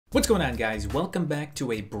What's going on, guys? Welcome back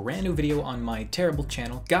to a brand new video on my terrible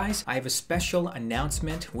channel. Guys, I have a special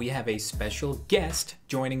announcement. We have a special guest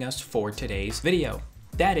joining us for today's video.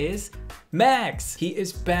 That is Max. He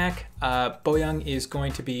is back. Boyoung is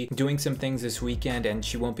going to be doing some things this weekend and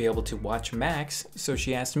she won't be able to watch Max, so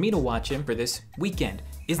she asked me to watch him for this weekend.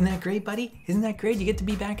 Isn't that great, buddy? Isn't that great? You get to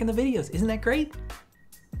be back in the videos. Isn't that great?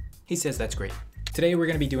 He says that's great. Today we're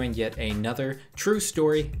going to be doing yet another true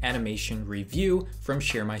story animation review from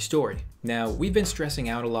Share My Story. Now, we've been stressing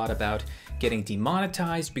out a lot about getting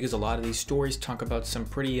demonetized because a lot of these stories talk about some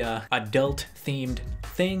pretty adult themed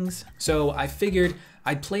things. So I figured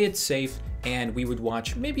I'd play it safe and we would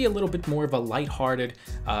watch maybe a little bit more of a lighthearted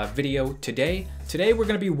video today. Today we're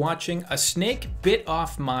going to be watching A Snake Bit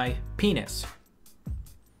Off My Penis.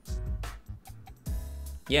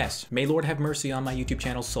 Yes, may Lord have mercy on my YouTube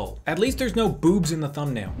channel's soul. At least there's no boobs in the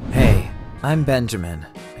thumbnail. Hey, I'm Benjamin,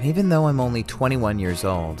 and even though I'm only 21 years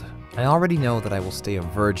old, I already know that I will stay a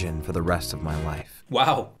virgin for the rest of my life.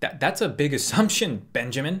 Wow, that's a big assumption,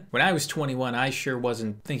 Benjamin. When I was 21, I sure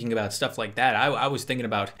wasn't thinking about stuff like that. I was thinking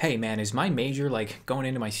about, hey man, is my major like going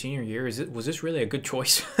into my senior year? Was this really a good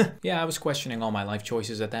choice? Yeah, I was questioning all my life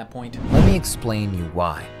choices at that point. Let me explain you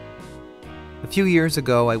why. A few years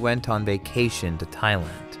ago, I went on vacation to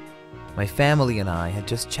Thailand. My family and I had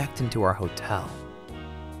just checked into our hotel.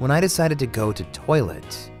 When I decided to go to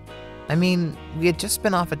toilet, we had just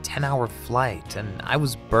been off a 10-hour flight and I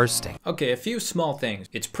was bursting. Okay, a few small things.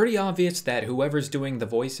 It's pretty obvious that whoever's doing the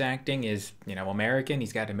voice acting is, American.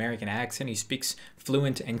 He's got an American accent. He speaks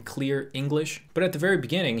fluent and clear English. But at the very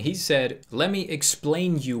beginning, he said, "Let me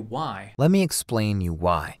explain you why." Let me explain you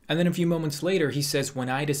why. And then a few moments later, he says, "When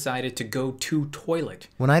I decided to go to toilet."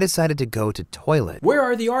 When I decided to go to toilet. Where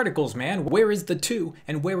are the articles, man? Where is the to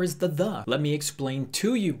and where is the? Let me explain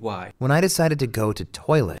to you why. When I decided to go to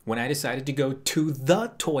toilet. When I decided to go to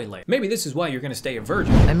the toilet. Maybe this is why you're gonna stay a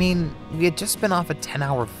virgin. We had just been off a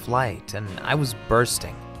 10-hour flight and I was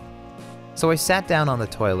bursting. So I sat down on the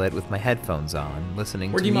toilet with my headphones on,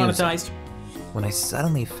 listening to music. We're demonetized. When I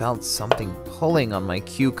suddenly felt something pulling on my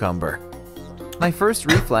cucumber. My first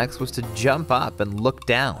reflex was to jump up and look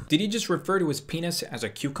down. Did he just refer to his penis as a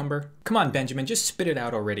cucumber? Come on, Benjamin, just spit it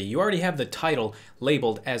out already. You already have the title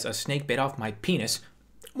labeled as A Snake Bit Off My Penis.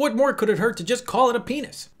 What more could it hurt to just call it a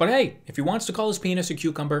penis? But hey, if he wants to call his penis a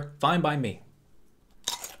cucumber, fine by me.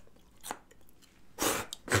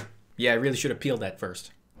 Yeah, I really should have peeled that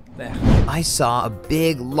first. There. I saw a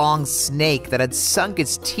big, long snake that had sunk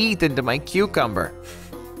its teeth into my cucumber.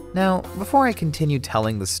 Now, before I continue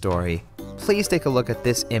telling the story, please take a look at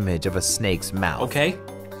this image of a snake's mouth. Okay.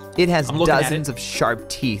 It has dozens of sharp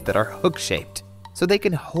teeth that are hook-shaped, so they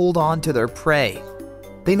can hold on to their prey.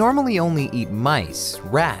 They normally only eat mice,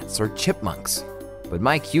 rats, or chipmunks, but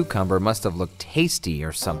my cucumber must have looked tasty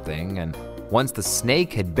or something, and once the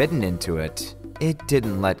snake had bitten into it, it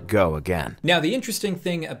didn't let go again. Now, the interesting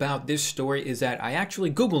thing about this story is that I actually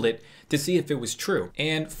Googled it to see if it was true.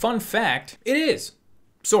 And fun fact, it is.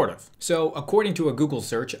 Sort of. So, according to a Google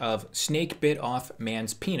search of snake bit off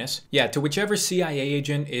man's penis, yeah, to whichever CIA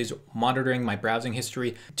agent is monitoring my browsing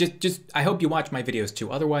history, I hope you watch my videos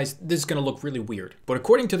too, otherwise this is gonna look really weird. But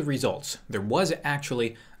according to the results, there was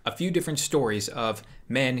actually a few different stories of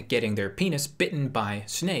men getting their penis bitten by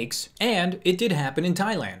snakes, and it did happen in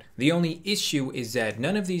Thailand. The only issue is that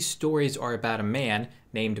none of these stories are about a man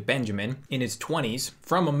named Benjamin in his 20s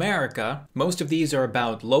from America. Most of these are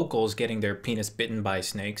about locals getting their penis bitten by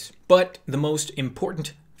snakes. But the most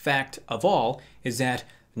important fact of all is that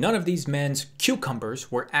none of these men's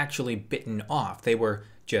cucumbers were actually bitten off. They were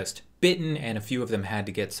just bitten, and a few of them had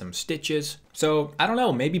to get some stitches. So I don't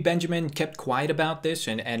know, maybe Benjamin kept quiet about this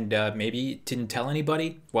and maybe didn't tell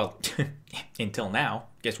anybody. Well, until now.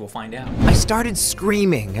 Guess we'll find out. I started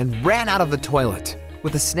screaming and ran out of the toilet,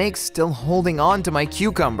 with the snake still holding on to my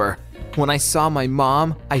cucumber. When I saw my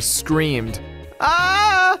mom, I screamed,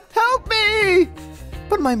 "Ah, help me!"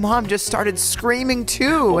 But my mom just started screaming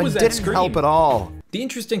too and didn't help at all. The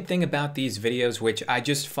interesting thing about these videos, which I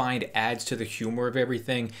just find adds to the humor of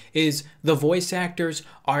everything, is the voice actors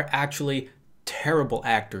are actually terrible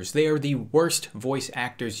actors. They are the worst voice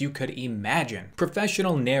actors you could imagine.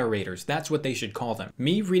 Professional narrators, that's what they should call them.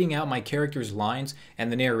 Me reading out my characters' lines and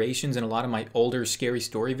the narrations in a lot of my older scary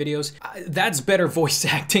story videos, that's better voice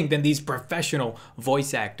acting than these professional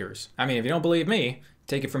voice actors. I mean, if you don't believe me,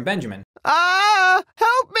 take it from Benjamin. Ah,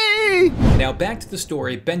 help me! Now back to the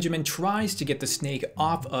story. Benjamin tries to get the snake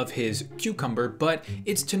off of his cucumber, but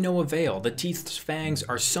it's to no avail. The teeth's fangs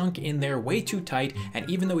are sunk in there way too tight, and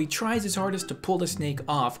even though he tries his hardest to pull the snake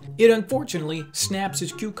off, it unfortunately snaps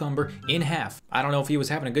his cucumber in half. I don't know if he was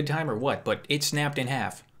having a good time or what, but it snapped in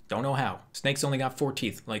half. Don't know how. Snakes only got 4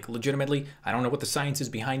 teeth. Like, legitimately, I don't know what the science is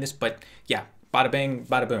behind this, but yeah, bada bang,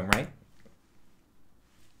 bada boom, right?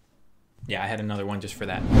 Yeah, I had another one just for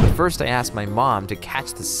that. But first I asked my mom to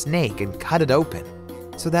catch the snake and cut it open,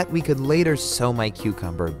 so that we could later sew my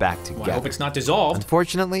cucumber back together. Well, I hope it's not dissolved.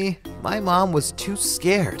 Unfortunately, my mom was too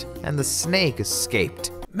scared, and the snake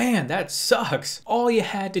escaped. Man, that sucks. All you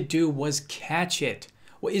had to do was catch it.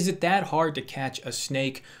 Well, is it that hard to catch a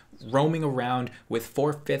snake roaming around with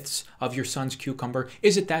 4/5 of your son's cucumber?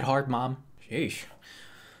 Is it that hard, Mom? Sheesh.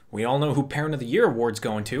 We all know who Parent of the Year award's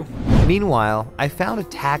going to. Meanwhile, I found a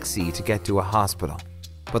taxi to get to a hospital,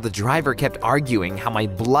 but the driver kept arguing how my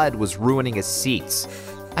blood was ruining his seats.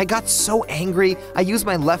 I got so angry, I used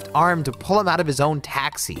my left arm to pull him out of his own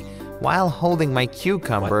taxi while holding my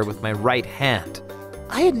cucumber with my right hand.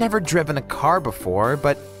 I had never driven a car before,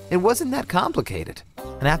 but it wasn't that complicated.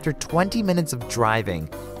 And after 20 minutes of driving,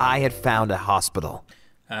 I had found a hospital.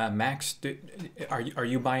 Max, are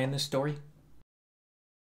you buying this story?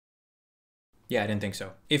 Yeah, I didn't think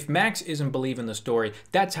so. If Max isn't believing the story,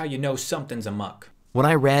 that's how you know something's amuck. When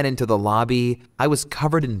I ran into the lobby, I was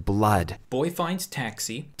covered in blood. Boy finds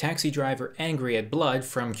taxi. Taxi driver angry at blood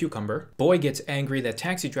from cucumber. Boy gets angry that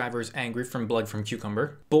taxi driver is angry from blood from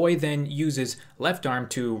cucumber. Boy then uses left arm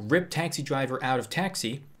to rip taxi driver out of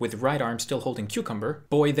taxi with right arm still holding cucumber.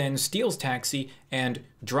 Boy then steals taxi and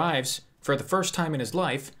drives for the first time in his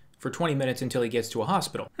life for 20 minutes until he gets to a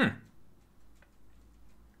hospital.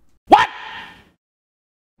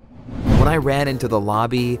 When I ran into the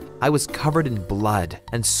lobby, I was covered in blood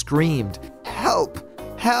and screamed, "Help!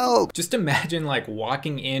 Help!" Just imagine like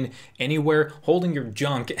walking in anywhere holding your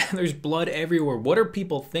junk and there's blood everywhere. What are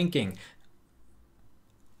people thinking?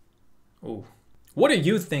 Ooh. What are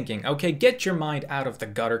you thinking? Okay, get your mind out of the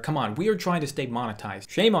gutter. Come on, we are trying to stay monetized.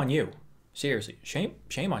 Shame on you. Seriously,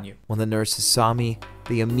 shame on you. When the nurses saw me,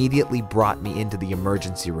 they immediately brought me into the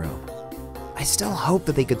emergency room. I still hoped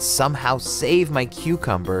that they could somehow save my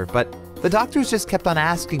cucumber, but the doctors just kept on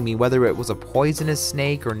asking me whether it was a poisonous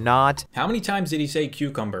snake or not. How many times did he say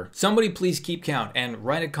cucumber? Somebody please keep count and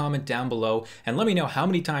write a comment down below and let me know how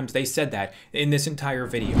many times they said that in this entire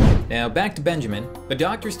video. Now back to Benjamin. The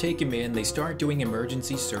doctors take him in, they start doing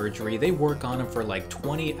emergency surgery, they work on him for like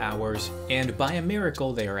 20 hours, and by a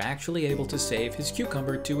miracle they are actually able to save his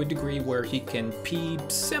cucumber to a degree where he can pee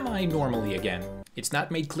semi-normally again. It's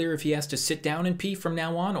not made clear if he has to sit down and pee from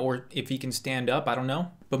now on or if he can stand up, I don't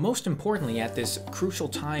know. But most importantly, at this crucial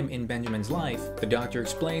time in Benjamin's life, the doctor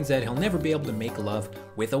explains that he'll never be able to make love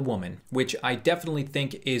with a woman, which I definitely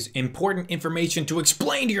think is important information to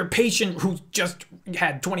explain to your patient who just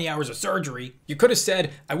had 20 hours of surgery. You could have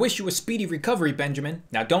said, "I wish you a speedy recovery, Benjamin.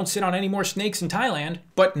 Now don't sit on any more snakes in Thailand."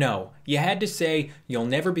 But no, you had to say you'll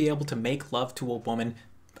never be able to make love to a woman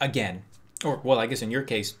again. Or, well, I guess in your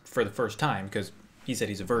case, for the first time, because he said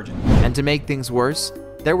he's a virgin. And to make things worse,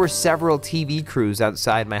 there were several TV crews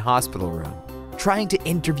outside my hospital room, trying to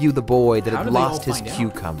interview the boy that had lost his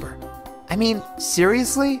cucumber. I mean,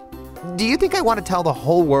 seriously? Do you think I want to tell the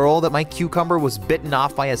whole world that my cucumber was bitten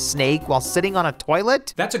off by a snake while sitting on a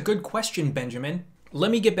toilet? That's a good question, Benjamin.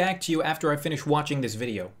 Let me get back to you after I finish watching this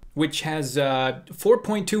video, which has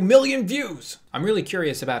 4.2 million views. I'm really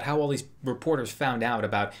curious about how all these reporters found out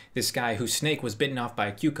about this guy whose snake was bitten off by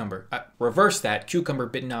a cucumber. Reverse that, cucumber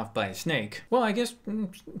bitten off by a snake. Well, I guess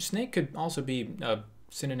snake could also be a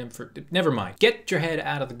synonym for... Never mind. Get your head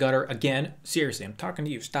out of the gutter again. Seriously, I'm talking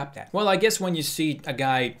to you. Stop that. Well, I guess when you see a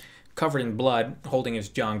guy covered in blood, holding his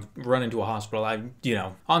junk, run into a hospital,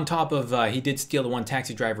 on top of he did steal the one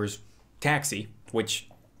taxi driver's taxi, which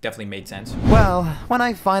definitely made sense. Well, when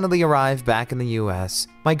I finally arrived back in the US,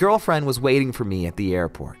 my girlfriend was waiting for me at the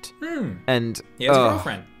airport. And he has a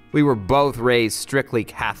girlfriend. We were both raised strictly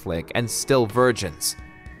Catholic and still virgins.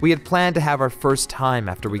 We had planned to have our first time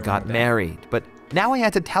after we got married, but now I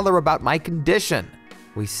had to tell her about my condition.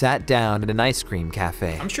 We sat down at an ice cream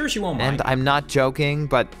cafe. I'm sure she won't mind. And I'm not joking,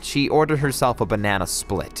 but she ordered herself a banana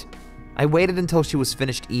split. I waited until she was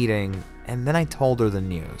finished eating, and then I told her the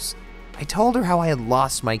news. I told her how I had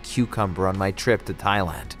lost my cucumber on my trip to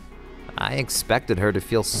Thailand. I expected her to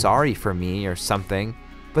feel sorry for me or something,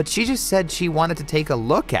 but she just said she wanted to take a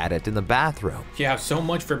look at it in the bathroom. Yeah, so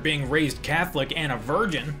much for being raised Catholic and a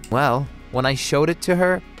virgin. Well, when I showed it to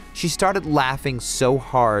her, she started laughing so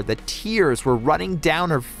hard that tears were running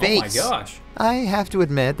down her face. Oh my gosh. I have to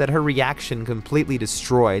admit that her reaction completely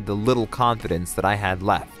destroyed the little confidence that I had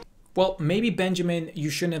left. Well, maybe, Benjamin,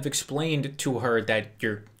 you shouldn't have explained to her that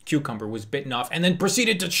your cucumber was bitten off and then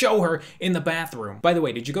proceeded to show her in the bathroom. By the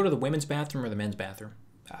way, did you go to the women's bathroom or the men's bathroom?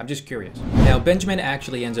 I'm just curious. Now, Benjamin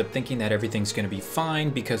actually ends up thinking that everything's gonna be fine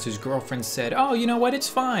because his girlfriend said, oh, you know what, it's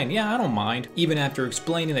fine, yeah, I don't mind. Even after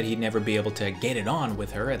explaining that he'd never be able to get it on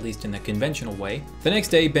with her, at least in the conventional way. The next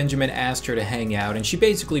day, Benjamin asked her to hang out and she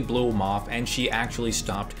basically blew him off, and she actually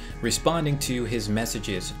stopped responding to his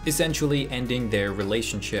messages, essentially ending their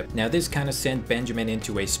relationship. Now, this kind of sent Benjamin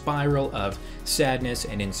into a spiral of sadness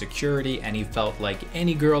and insecurity, and he felt like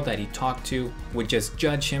any girl that he talked to would just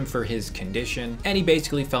judge him for his condition, and he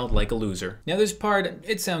basically felt like a loser. Now, this part,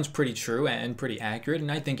 it sounds pretty true and pretty accurate,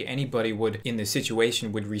 and I think anybody would in this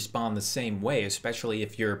situation would respond the same way, especially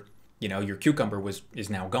if your cucumber is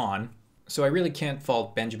now gone. So I really can't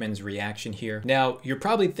fault Benjamin's reaction here. Now, you're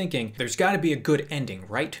probably thinking, there's gotta be a good ending,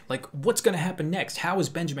 right? Like, what's gonna happen next? How is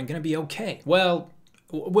Benjamin gonna be okay? Well,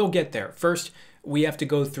 we'll get there. First, we have to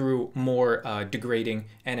go through more degrading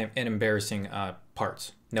and embarrassing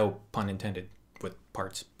parts. No pun intended with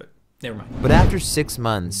parts, but never mind. But after 6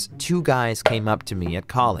 months, 2 guys came up to me at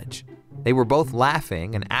college. They were both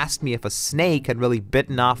laughing and asked me if a snake had really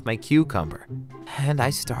bitten off my cucumber. And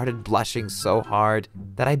I started blushing so hard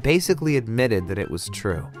that I basically admitted that it was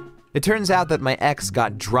true. It turns out that my ex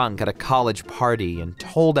got drunk at a college party and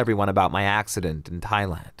told everyone about my accident in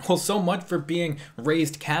Thailand. Well, so much for being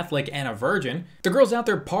raised Catholic and a virgin. The girl's out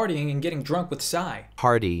there partying and getting drunk with Psy.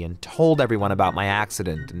 Party and told everyone about my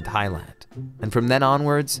accident in Thailand. And from then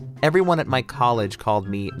onwards, everyone at my college called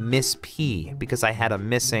me Miss P because I had a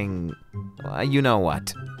missing, you know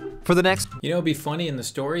what. For the next... You know, it'd be funny in the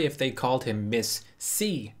story if they called him Miss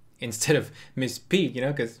C instead of Miss P, you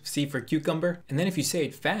know, because C for cucumber. And then if you say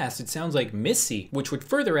it fast, it sounds like Missy, which would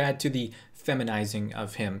further add to the feminizing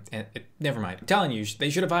of him. And never mind. I'm telling you, they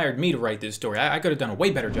should have hired me to write this story. I could have done a way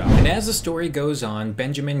better job. And as the story goes on,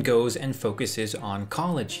 Benjamin goes and focuses on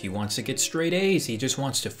college. He wants to get straight A's. He just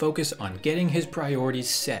wants to focus on getting his priorities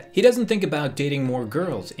set. He doesn't think about dating more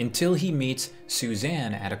girls until he meets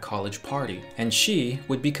Suzanne at a college party, and she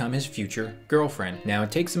would become his future girlfriend. Now, it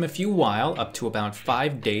takes him a few while, up to about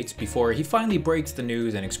 5 dates, before he finally breaks the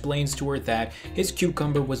news and explains to her that his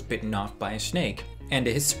cucumber was bitten off by a snake. And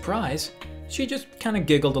to his surprise, she just kind of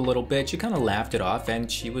giggled a little bit, she kind of laughed it off,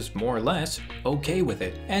 and she was more or less okay with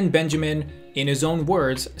it. And Benjamin, in his own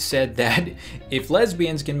words, said that if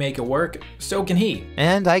lesbians can make it work, so can he.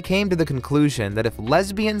 And I came to the conclusion that if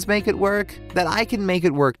lesbians make it work, that I can make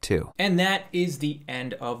it work too. And that is the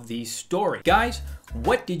end of the story. Guys,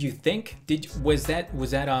 what did you think? It was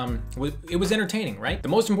entertaining, right? The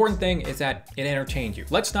most important thing is that it entertained you.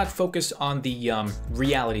 Let's not focus on the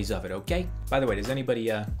realities of it, okay? By the way, does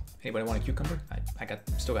anybody want a cucumber? I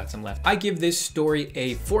still got some left. I give this story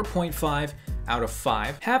a 4.5 out of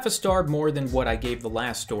 5. Half a star more than what I gave the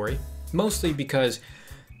last story, mostly because,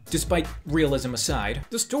 despite realism aside,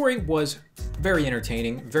 the story was very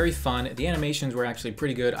entertaining, very fun. The animations were actually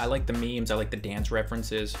pretty good. I like the memes, I like the dance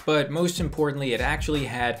references, but most importantly, it actually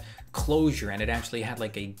had closure, and it actually had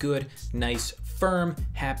like a good, nice, firm,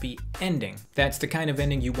 happy ending. That's the kind of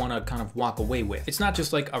ending you want to kind of walk away with. It's not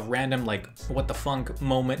just like a random like what the funk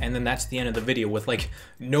moment and then that's the end of the video with like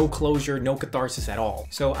no closure, no catharsis at all.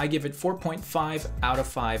 So I give it 4.5 out of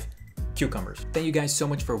 5 cucumbers. Thank you guys so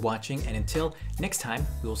much for watching, and until next time,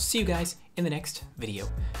 we will see you guys in the next video.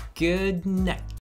 Good night.